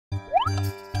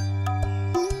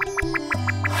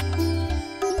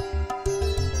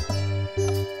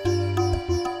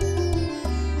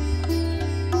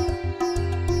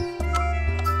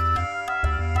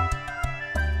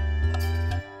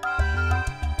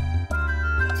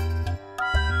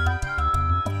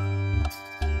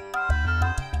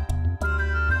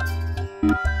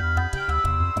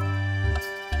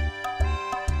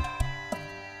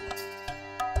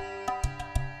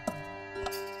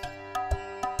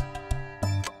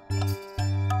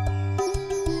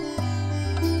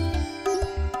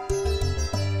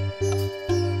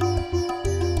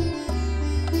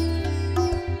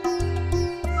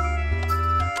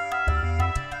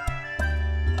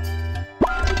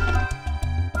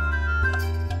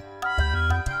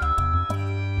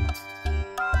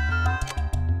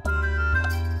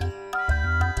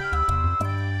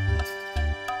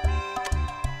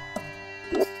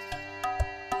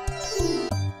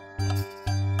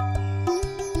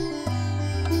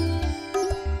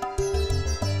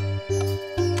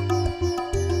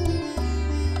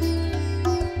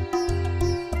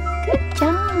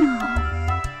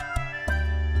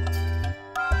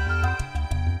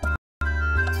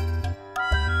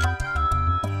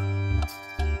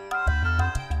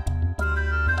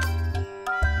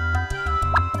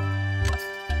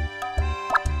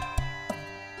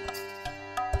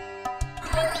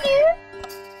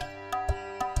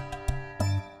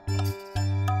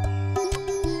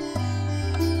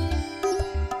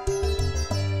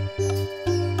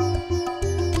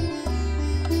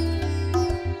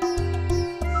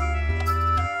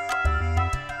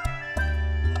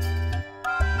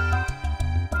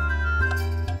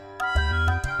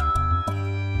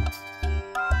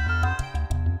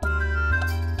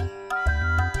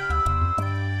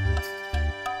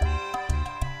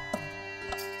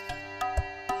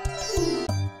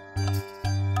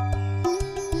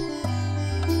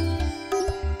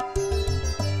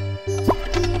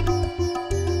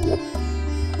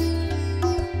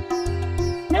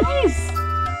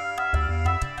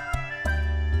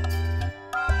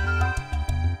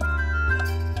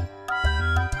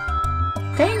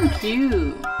Thank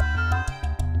you.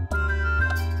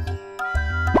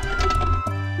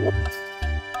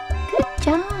 Good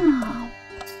job.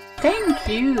 Thank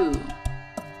you.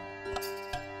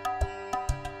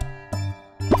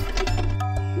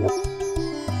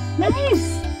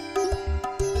 Nice.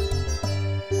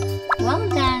 Well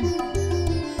done.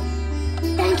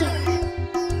 Thank you.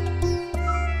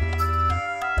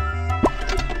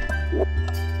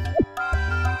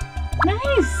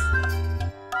 Nice.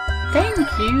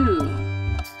 Thank you.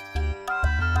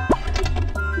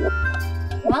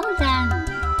 Well done.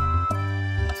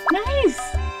 Nice.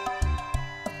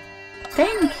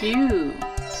 Thank you.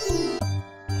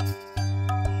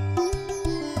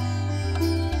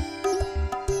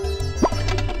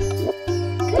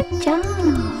 Good job.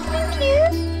 Thank you.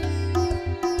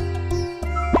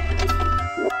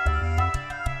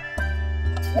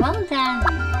 Well done.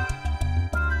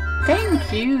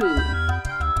 Thank you.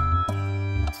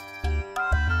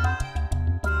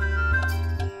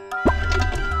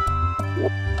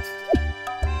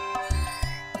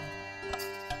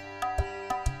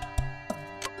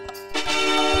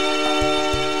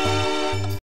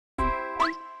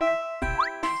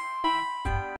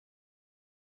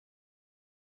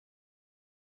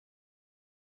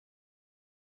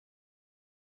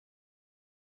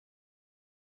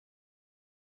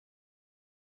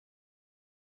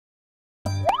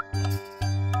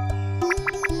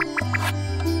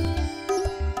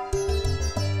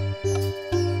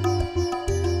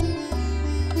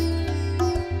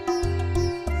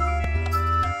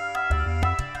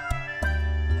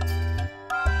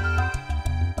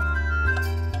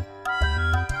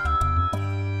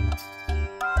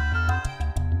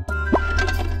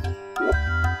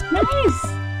 Nice.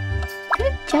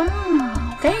 Good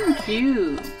job. Thank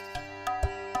you.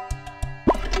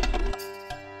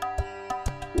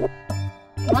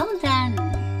 Well done.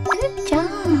 Good job.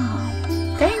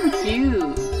 Thank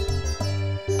you.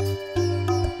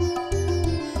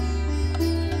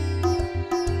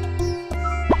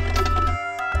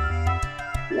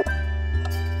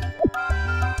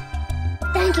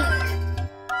 Thank you.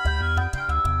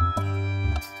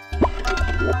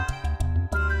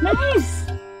 Nice.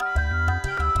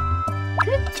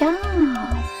 Good job.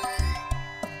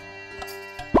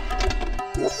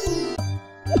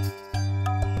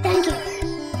 Thank you.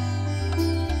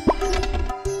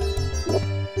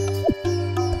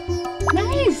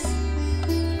 Nice.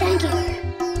 Thank you.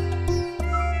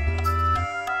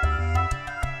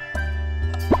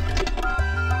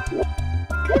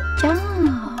 Good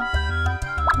job.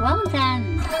 Well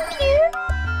done. Thank you.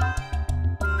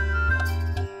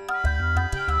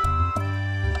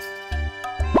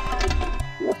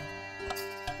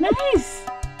 Nice.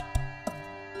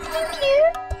 Thank you.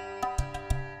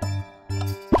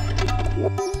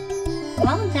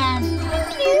 Well done.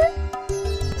 Thank you.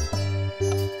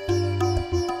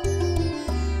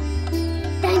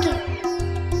 Thank you.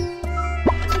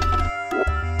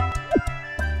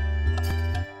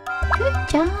 Good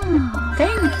job.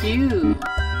 Thank you.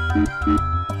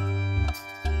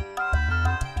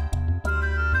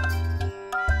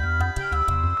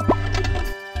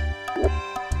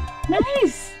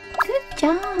 Nice. Good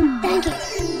job. Thank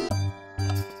you.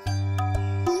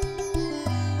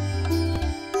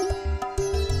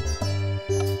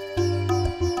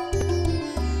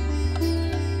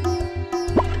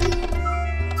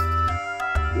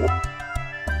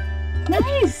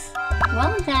 Nice.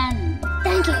 Well done.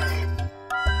 Thank you.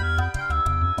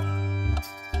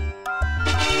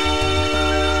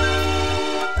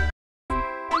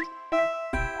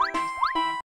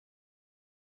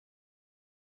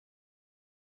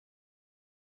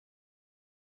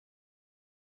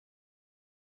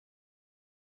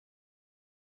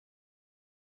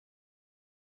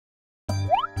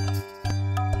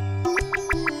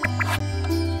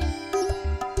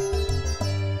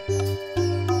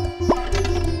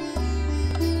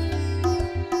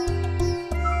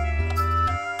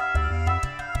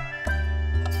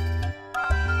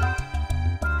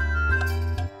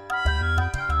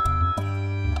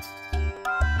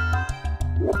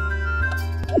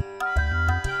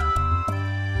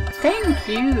 Thank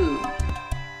you.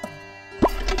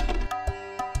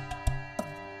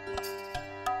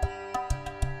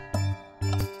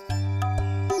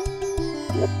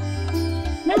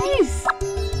 Nice.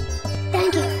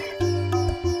 Thank you.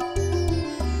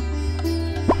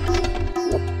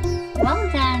 Well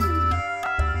done.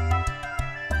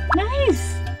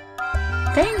 Nice.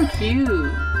 Thank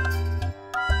you.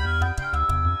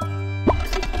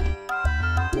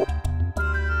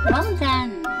 Well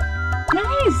done.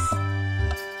 Nice.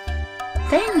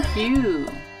 Thank you.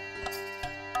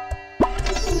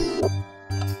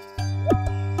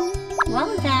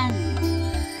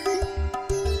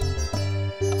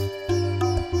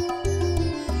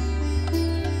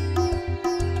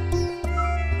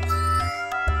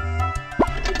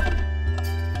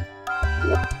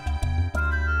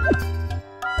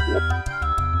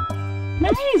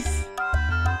 Nice!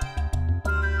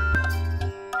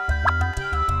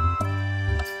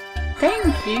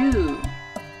 Thank you!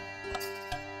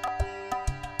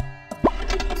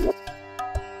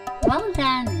 Well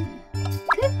done!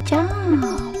 Good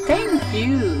job. Thank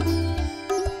you!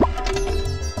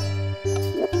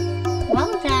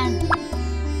 Well done!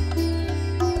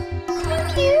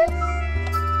 Thank you.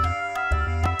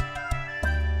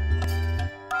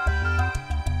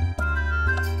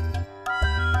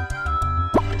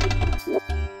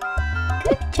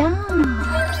 Good job.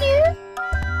 Thank you.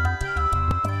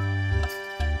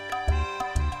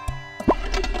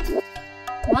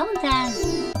 Well done!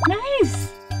 Nice!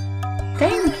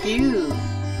 Thank you!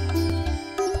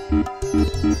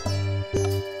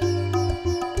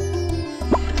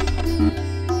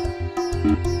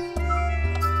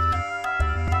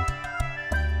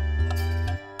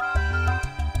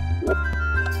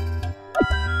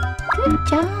 Good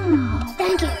job.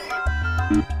 Thank you.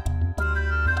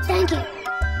 Thank you.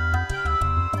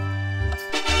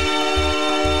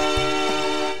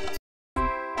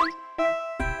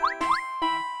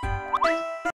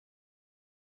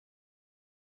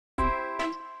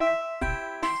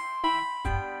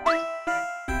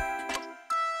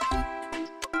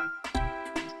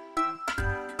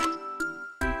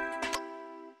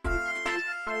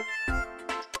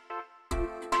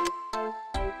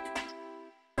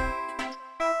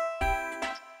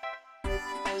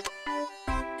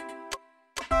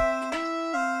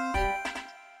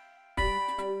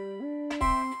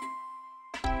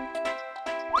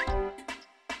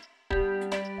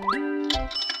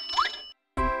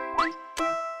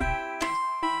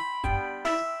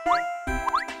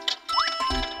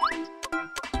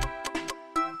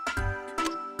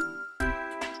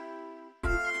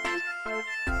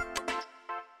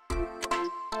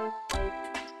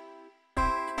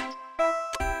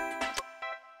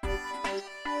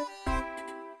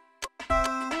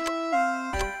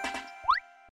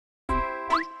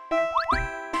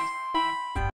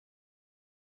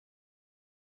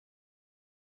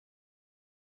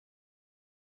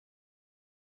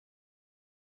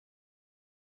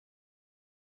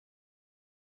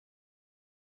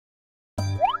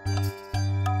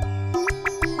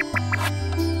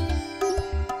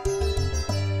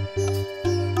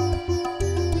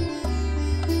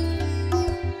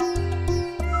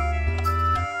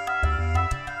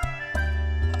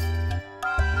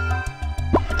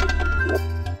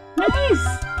 Nice!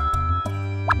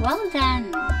 Well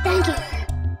done! Thank you.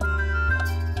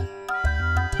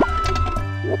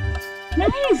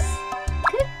 Nice!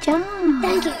 Good job.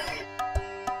 Thank you.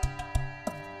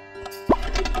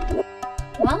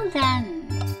 Well done!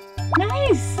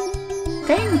 Nice!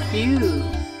 Thank you!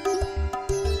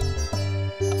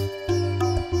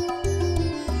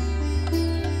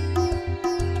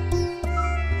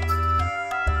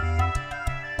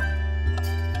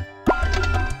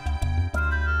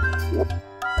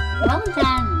 Well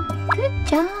done! Good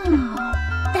job.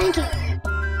 Thank you.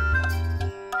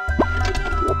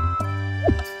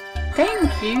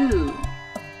 Thank you!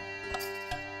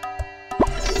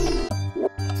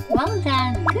 Well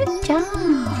done! Good job.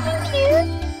 Thank you.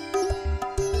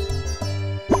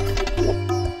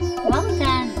 Well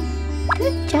done!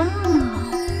 Good job.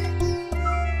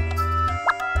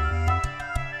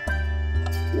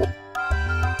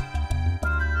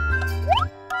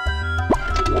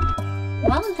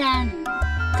 Well done!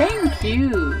 Thank you!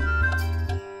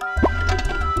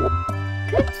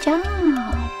 Good job.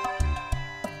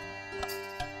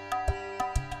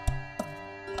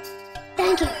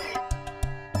 Thank you.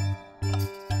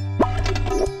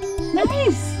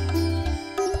 Nice!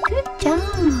 Good job.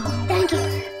 Thank you.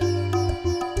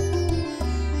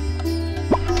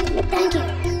 Thank you.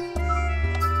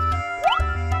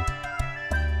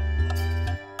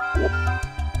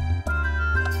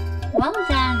 Well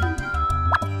done!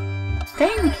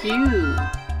 Thank you!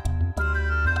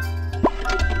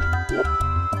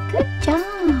 Good job.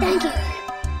 Thank you.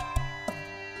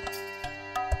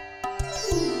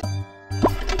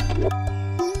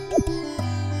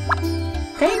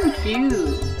 Thank you!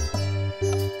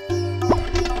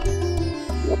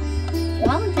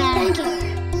 Well done! Thank you.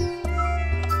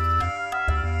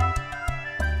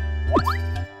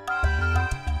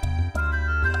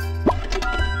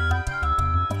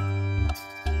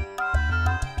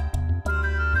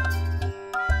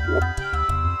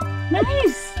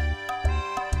 Nice!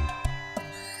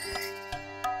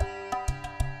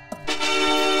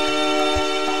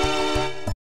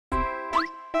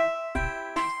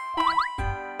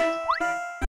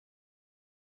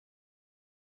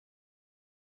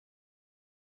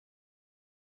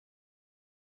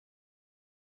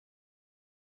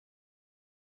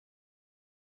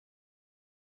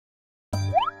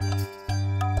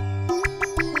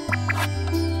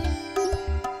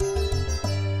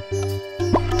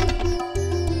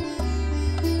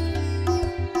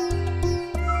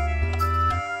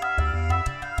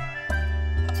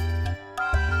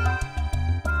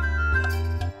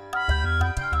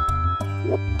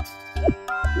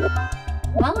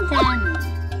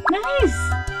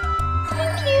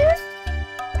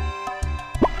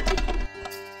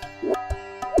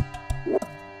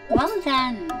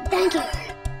 Thank you.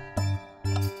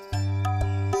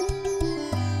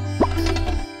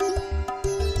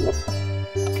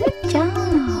 Good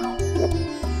job.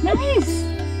 Nice.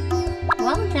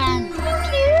 Well done. Thank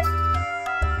you.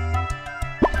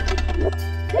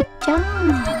 Good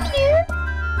job. Thank you.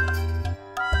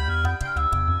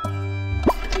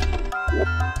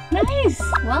 Nice.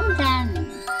 Well done.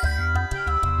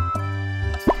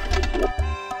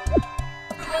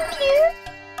 Thank you.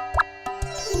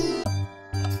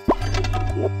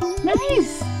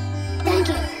 Nice. Thank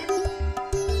you.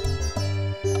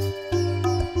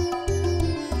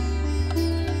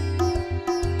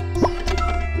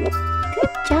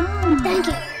 Good job. Thank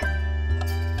you.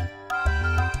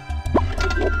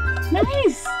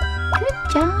 Nice. Good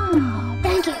job.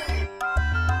 Thank you.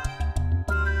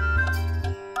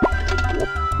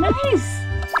 Nice.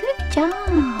 Good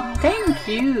job. Thank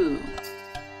you.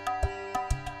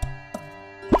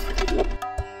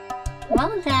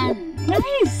 Well done.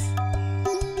 Nice.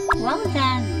 Well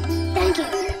done. Thank you.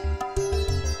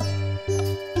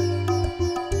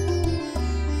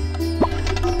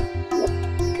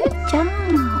 Good job.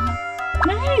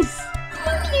 Nice.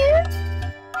 Thank you.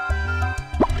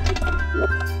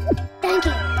 Thank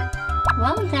you.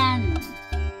 Well done.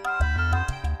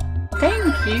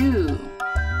 Thank you.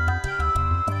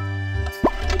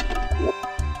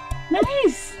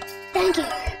 Nice. Thank you.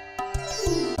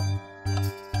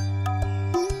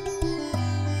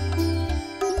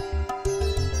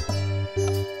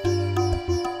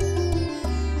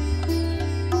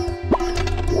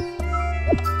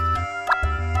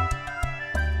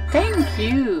 Thank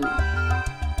you.